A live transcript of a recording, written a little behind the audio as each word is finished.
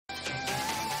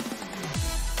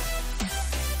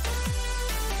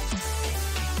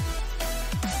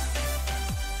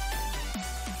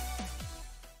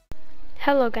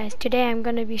Hello guys, today I'm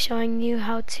going to be showing you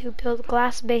how to build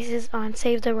glass bases on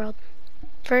Save the World.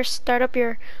 First, start up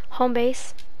your home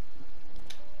base.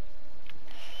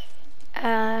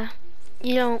 You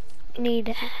don't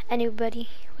need anybody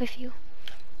with you,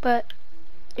 but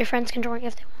your friends can join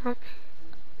if they want.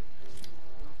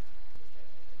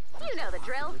 You know the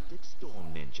drill.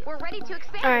 We're ready to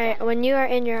expand. Alright, when you are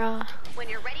in your when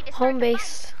you're ready to home start the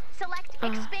base, run, select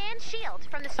expand shield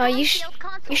from the storm shield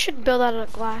console. you should build out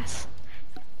of glass.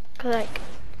 Cause like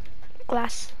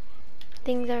glass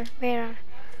things are made out of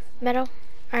metal.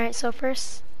 Alright, so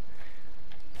first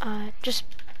just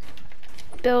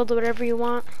build whatever you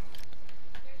want.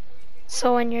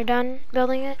 So when you're done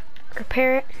building it,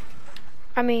 upgrade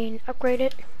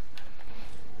it.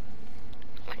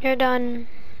 When you're done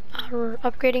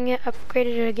upgrading it, upgrade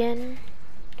it again.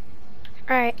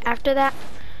 Alright, after that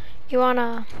you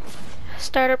wanna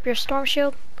start up your storm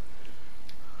shield.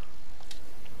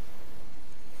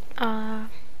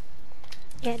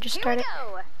 Yeah, just start it. Here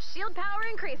we go. Shield power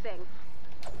increasing.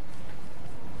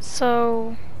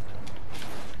 So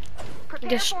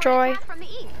destroy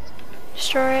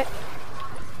it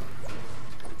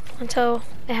until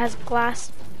it has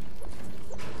glass,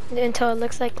 until it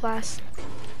looks like glass.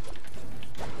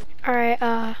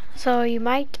 Alright, so you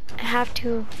might have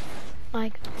to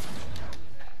like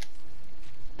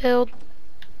build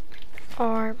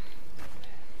or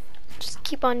just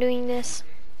keep on doing this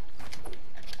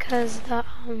because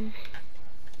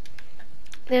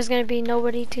there's gonna be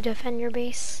nobody to defend your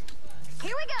base.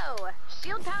 Here we go.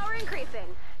 Shield power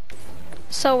increasing.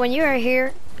 So when you are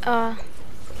here,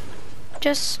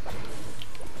 just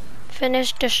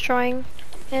finish destroying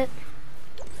it.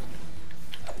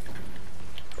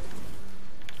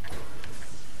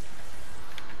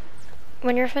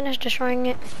 When you're finished destroying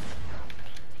it,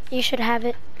 you should have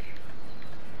it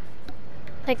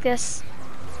like this.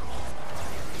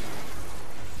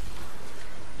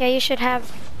 Yeah, you should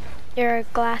have your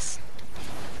glass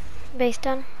base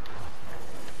done.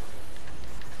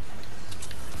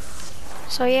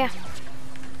 So yeah,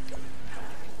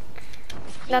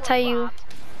 that's how you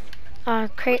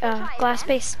create a glass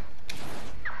base.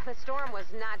 The storm was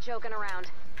not joking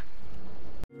around.